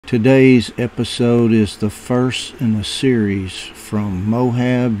Today's episode is the first in a series from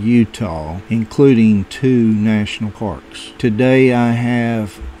Moab, Utah, including 2 national parks. Today I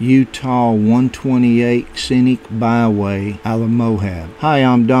have UT128 Scenic Byway out of Moab. Hi,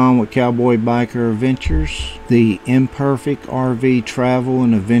 I'm Don with Cowboy Biker Adventures, the Imperfect RV Travel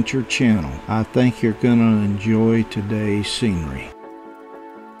and Adventure channel. I think you're going to enjoy today's scenery.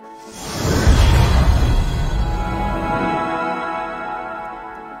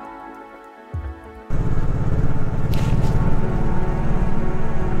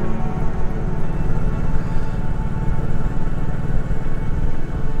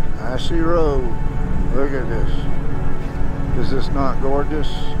 Icy road. Look at this. Is this not gorgeous?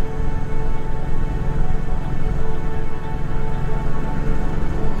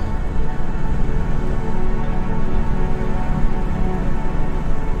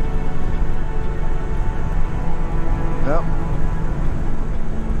 Yep.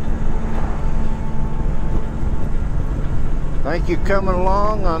 Thank you for coming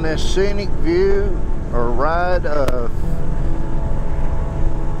along on this scenic view or ride of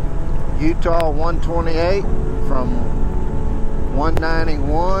UT128 from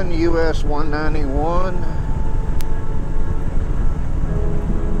 191, US 191.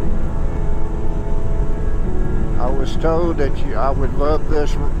 I was told that I would love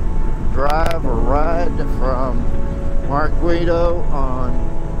this drive or ride from Mark Guido on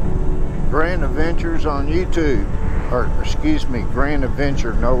Grand Adventures on YouTube, or excuse me, Grand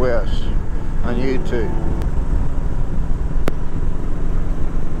Adventure no S on YouTube.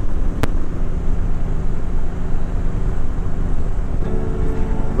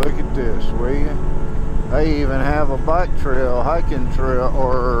 Look at this, will you? They even have a bike trail, hiking trail,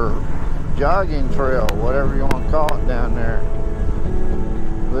 or jogging trail, whatever you want to call it down there.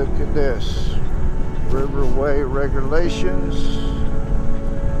 Look at this. Riverway regulations.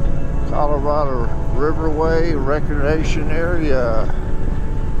 Colorado Riverway Recreation Area.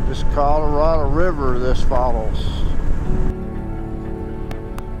 This Colorado River this follows.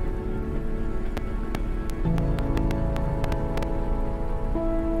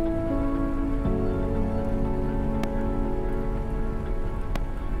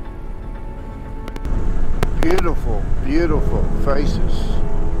 Beautiful, beautiful faces.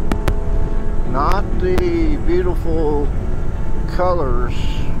 Not the beautiful colors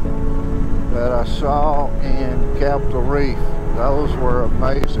that I saw in Capitol Reef. Those were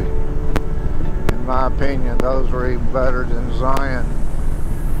amazing. In my opinion, those were even better than Zion.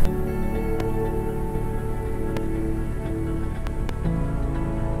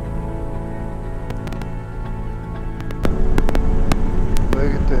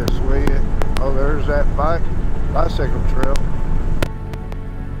 Look at this, will you? Oh, there's that bicycle trail.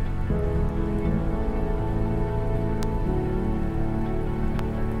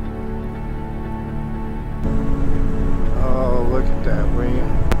 Oh, look at that, will you?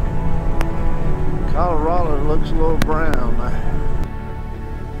 Colorado looks a little brown.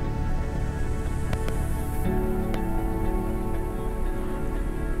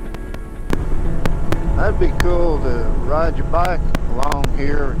 That'd be cool to ride your bike along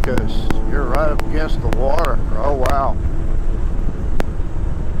here because you're right up against the water. Oh wow.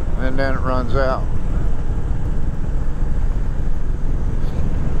 And then it runs out.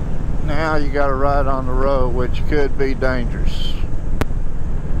 Now you got to ride on the road, which could be dangerous.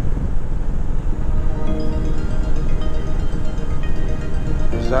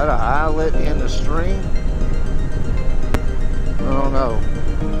 Is that an islet in the stream? I don't know.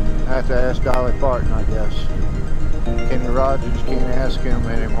 I have to ask Dolly Parton, I guess. Kenny Rogers can't ask him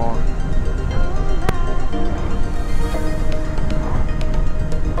anymore.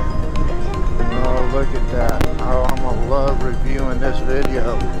 Oh, look at that. Oh, I'm gonna love reviewing this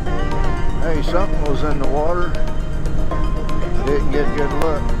video. Hey, something was in the water. I didn't get a good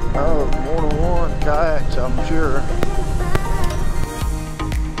look. Oh, more than one kayaks, I'm sure.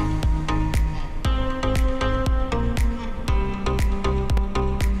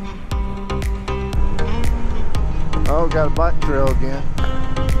 Oh, got a bike trail again.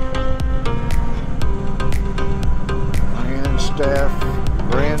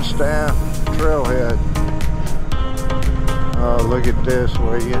 Grand Staff Trailhead. Oh, look at this,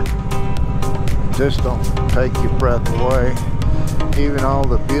 will you? This don't take your breath away. Even all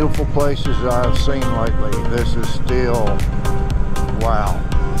the beautiful places I've seen lately, this is still wow.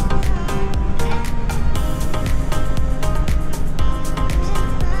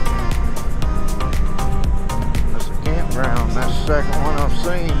 That's a campground. That's the second one I've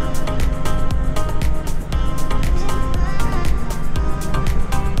seen.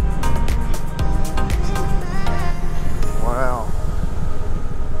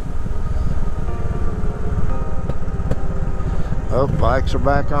 Oh, bikes are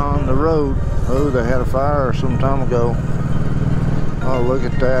back on the road. Oh, they had a fire some time ago. Oh, look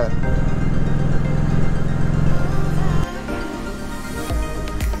at that.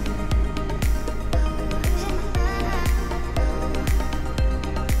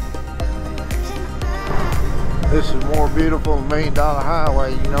 This is more beautiful than $1 Million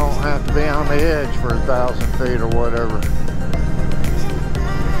Highway. You don't have to be on the edge for 1,000 feet or whatever.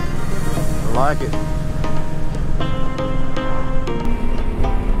 I like it.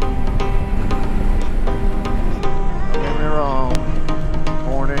 Don't get me wrong.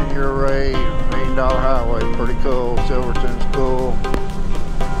 Born in your Ray, $1 Million Highway, pretty cool. Silverton's cool.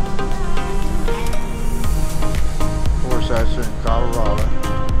 Of course, that's in Colorado.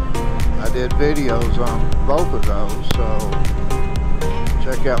 I did videos on both of those, so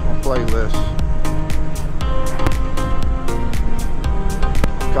check out my playlist.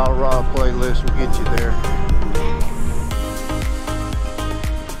 Colorado playlist will get you there.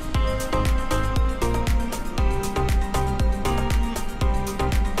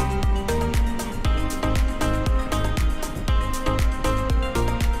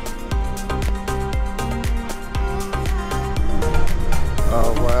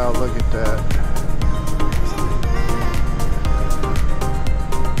 Oh wow, look at that.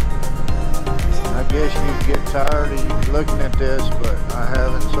 I guess you get tired of looking at this, but I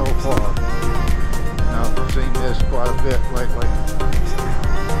haven't so far. I've seen this quite a bit lately.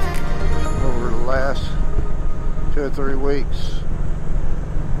 Over the last 2 or 3 weeks.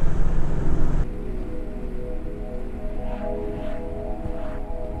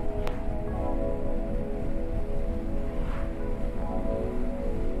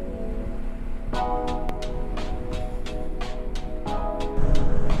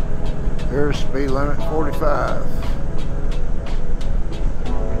 Here's speed limit 45.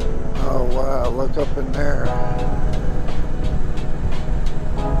 Oh wow, look up in there.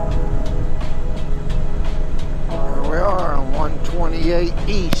 Here we are on 128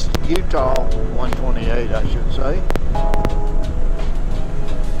 East, Utah. 128, I should say.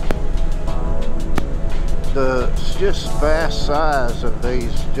 The just vast size of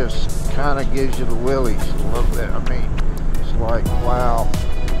these just kind of gives you the willies a little bit. I mean, it's like, wow.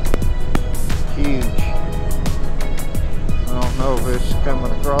 Huge. I don't know if it's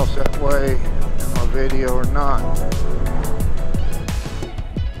coming across that way in my video or not.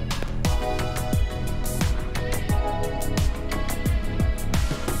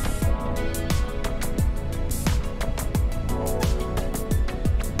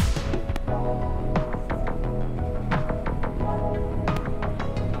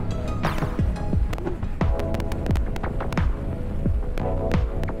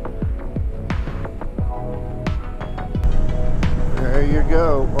 There you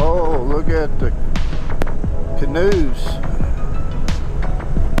go. Oh, look at the canoes.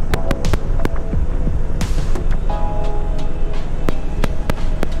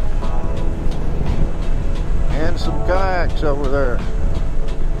 And some kayaks over there.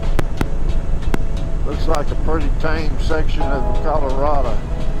 Looks like a pretty tame section of the Colorado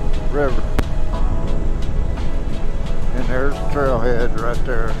River. And there's the trailhead right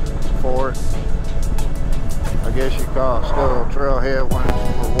there for it. I guess you call it still a trailhead when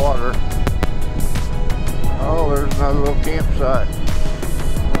it's for water. Oh, there's another little campsite.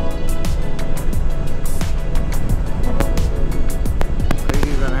 They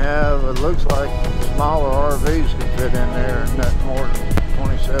even have, it looks like smaller RVs can fit in there, and not more than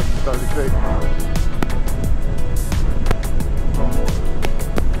 27, 30 feet.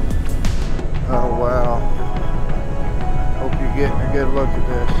 Oh wow. Hope you're getting a good look at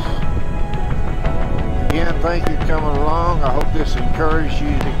this. Again, thank you for coming along. I hope this encouraged you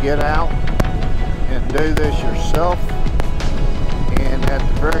to get out and do this yourself. And at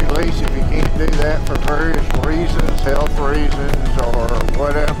the very least, if you can't do that for various reasons, health reasons or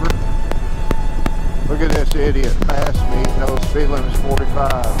whatever, look at this idiot passed me. No, speed limit's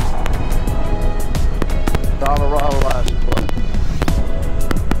 45. Colorado license plate.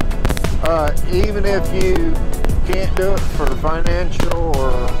 Even if you can't do it for financial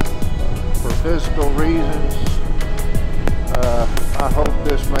or for physical reasons, I hope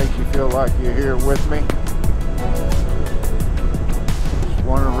this makes you feel like you're here with me. It's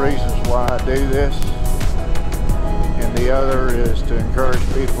one of the reasons why I do this, and the other is to encourage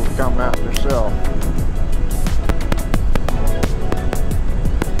people to come out themselves.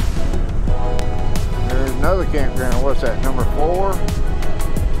 There's another campground. What's that, number 4?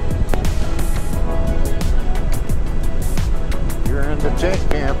 You're into tent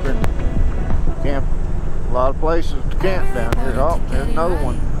camping. Camp, a lot of places to camp down here. Oh, there's another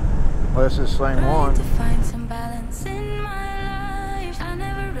one. Unless it's the same one.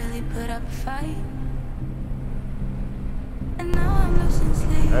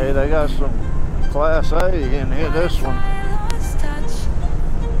 Hey, they got some Class A in here, this one.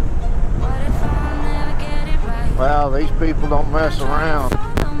 Wow, these people don't mess around,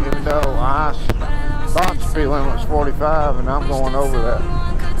 even though I thought the speed limit was 45 and I'm going over that.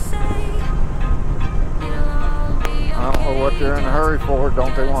 I don't know what they're in a hurry for.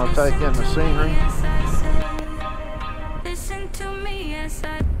 Don't they want to take in the scenery?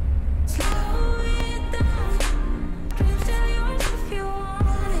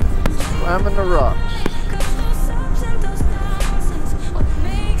 Slamming the rocks.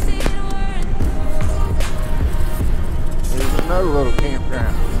 Here's another little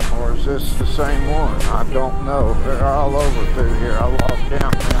campground. Or is this the same one? I don't know. They're all over through here. I lost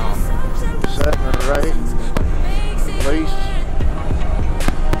count now. 7 or 8 at least.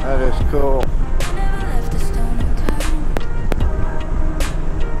 That is cool.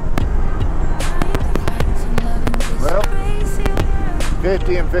 Well,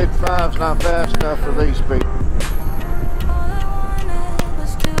 50 and 55 is not fast enough for these people.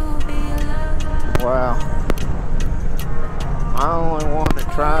 Wow. I'm the only one that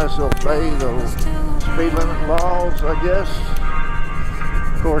tries to obey the speed limit laws, I guess.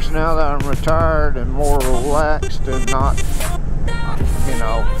 Of course, now that I'm retired and more relaxed and not, you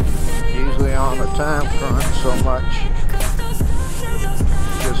know, usually on a time crunch so much,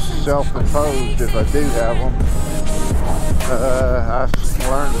 just self-imposed if I do have them, I've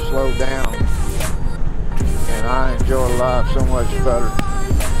learned to slow down, and I enjoy life so much better.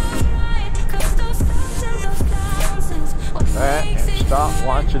 That and stop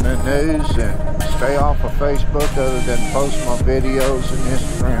watching the news and stay off of Facebook other than post my videos and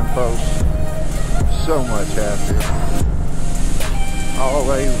Instagram posts. So much happier.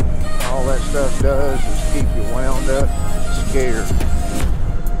 All that stuff does is keep you wound up, scared.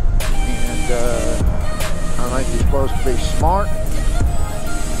 And I think you're supposed to be smart,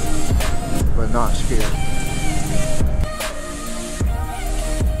 but not scared.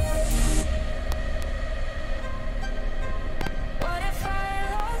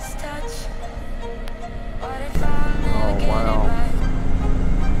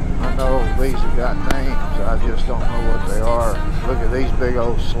 These have got names, I just don't know what they are. Look at these big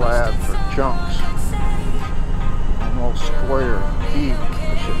old slabs or chunks. Almost square, cube,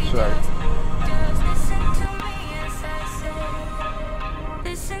 I should say.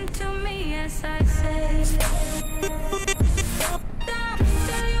 Listen to me as I say.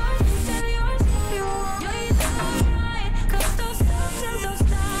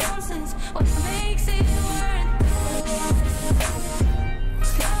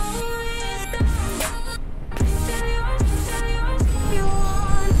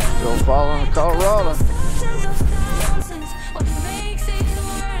 Following Colorado. You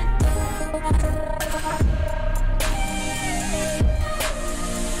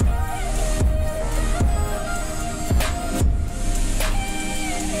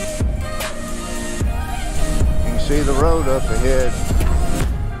can see the road up ahead.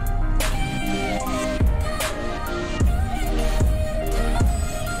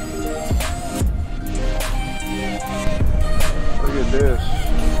 Look at this.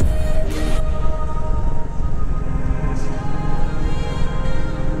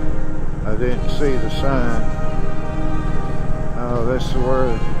 I didn't see the sign. Oh, this is where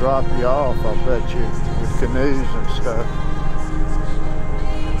they drop you off, I bet you, with canoes and stuff.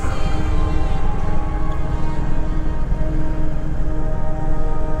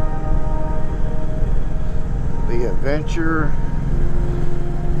 The Adventure,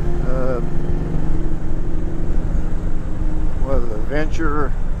 well, the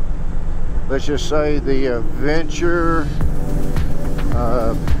Adventure, let's just say the Adventure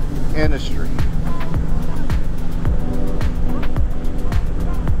industry.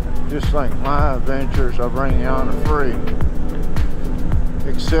 Just like my adventures, I bring you on for free,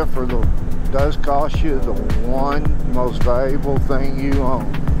 except for the does cost you the one most valuable thing you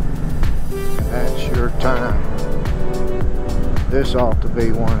own, and that's your time. This ought to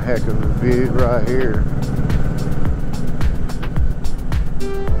be one heck of a view right here.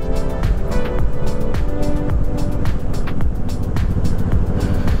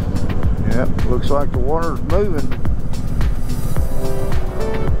 Yep, looks like the water's moving.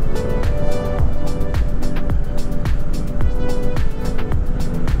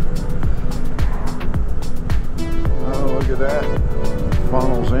 Oh, look at that.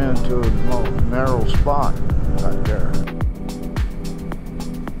 Funnels into a narrow spot right there.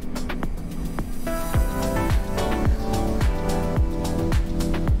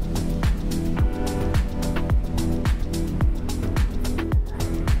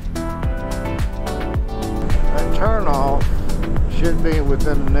 be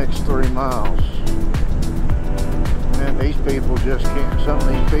within the next 3 miles. Man, these people just can't. Some of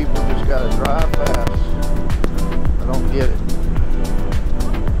these people just gotta drive fast. I don't get it.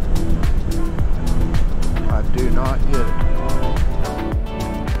 I do not get it.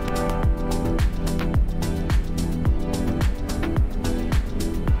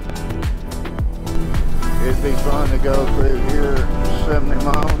 It'd be fun to go through here 70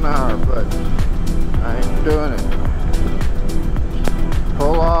 miles an hour, but I ain't doing it.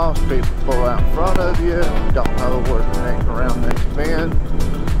 Pull off, people pull out in front of you, don't know where the next around next bend.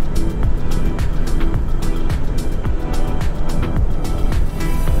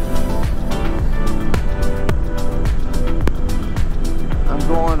 I'm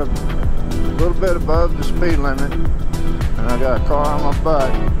going a little bit above the speed limit, and I got a car on my butt,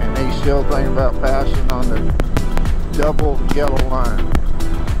 and he's still thinking about passing on the double yellow line.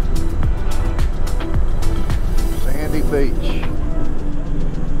 Sandy Beach.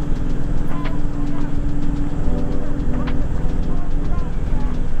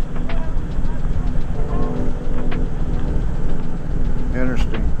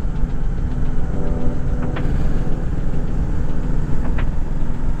 Interesting.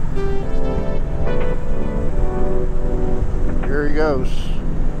 Here he goes.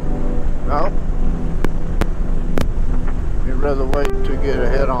 Nope. You'd rather wait to get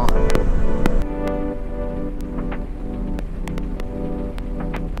ahead on him.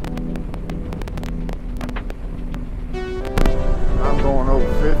 I'm going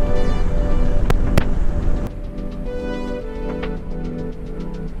over 50.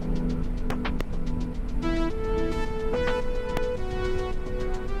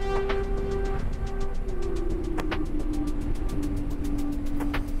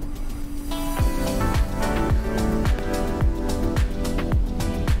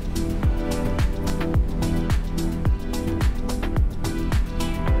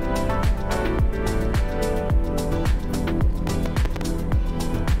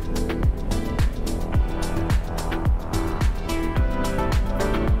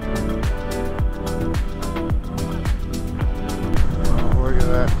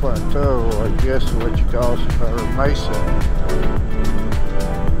 Plateau, I guess what you call it, or Mesa.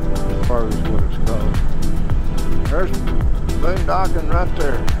 Part is what it's called. There's boondocking right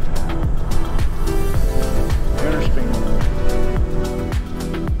there. Interesting.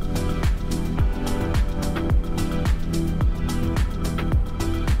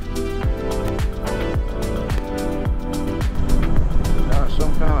 Got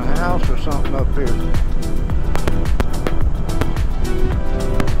some kind of house or something up here.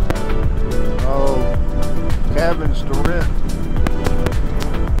 Cabins to rent.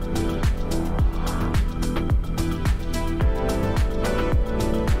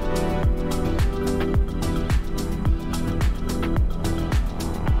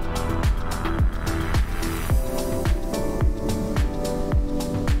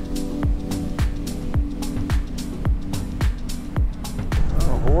 A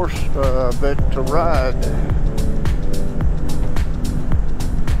horse, bit to ride.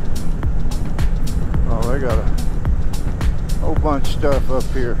 They got a whole bunch of stuff up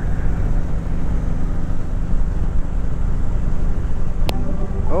here.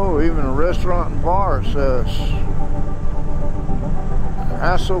 Oh, even a restaurant and bar, it says.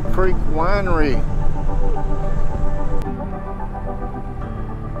 Castle Creek Winery.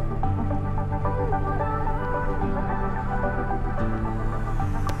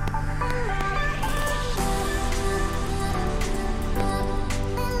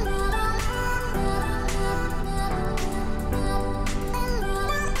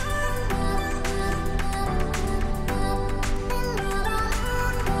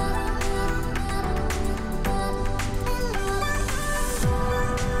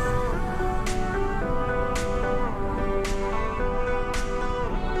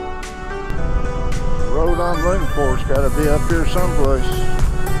 I'm looking for, it's got to be up here someplace.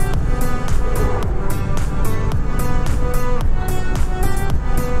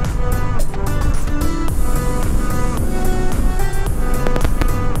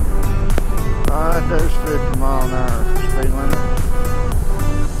 Alright, there's 50 mile an hour speed limit.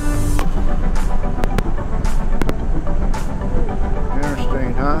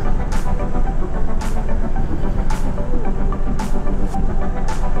 Interesting, huh?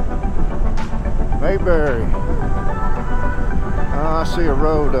 Mayberry. I see a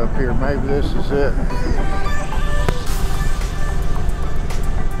road up here. Maybe this is it.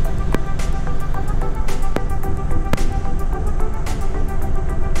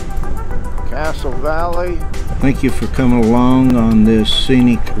 Castle Valley. Thank you for coming along on this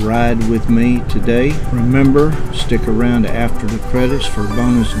scenic ride with me today. Remember, stick around after the credits for a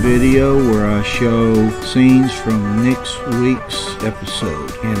bonus video where I show scenes from next week's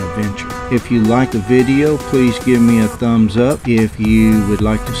episode and adventure. If you like the video, please give me a thumbs up. If you would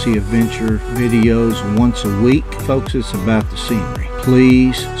like to see adventure videos once a week, folks, it's about the scenery.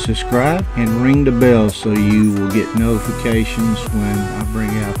 Please subscribe and ring the bell so you will get notifications when I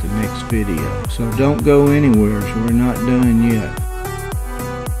bring out the next video. So don't go anywhere, as we're not done yet.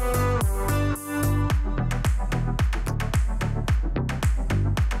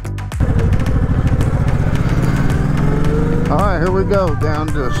 Alright, here we go down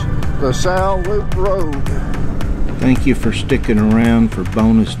to LaSalle Loop Road. Thank you for sticking around for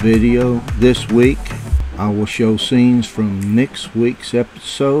bonus video. This week I will show scenes from next week's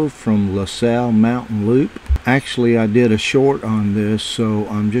episode from LaSalle Mountain Loop. Actually, I did a short on this, so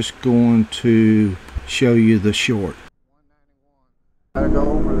I'm just going to show you the short. Gotta go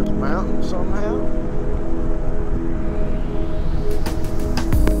over this mountain somehow.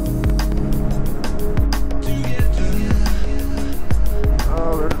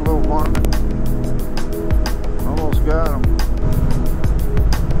 Oh, there's a little one. Almost got him.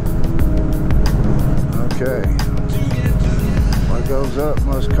 Okay. What goes up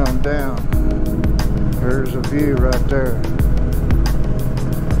must come down. There's a view right there.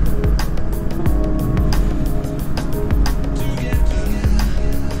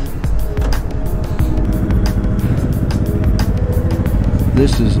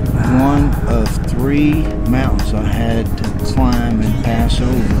 This is one of 3 mountains I had to climb and pass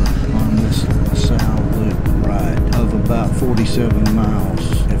over on this LaSalle Loop ride of about 47 miles,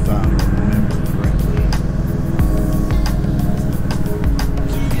 if I remember correctly.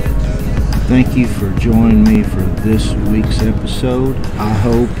 Thank you for joining me for this week's episode. I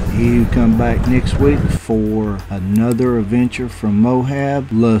hope you come back next week for another adventure from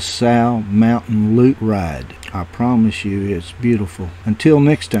Moab LaSalle Mountain Loop Ride. I promise you it's beautiful. Until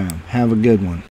next time, have a good one.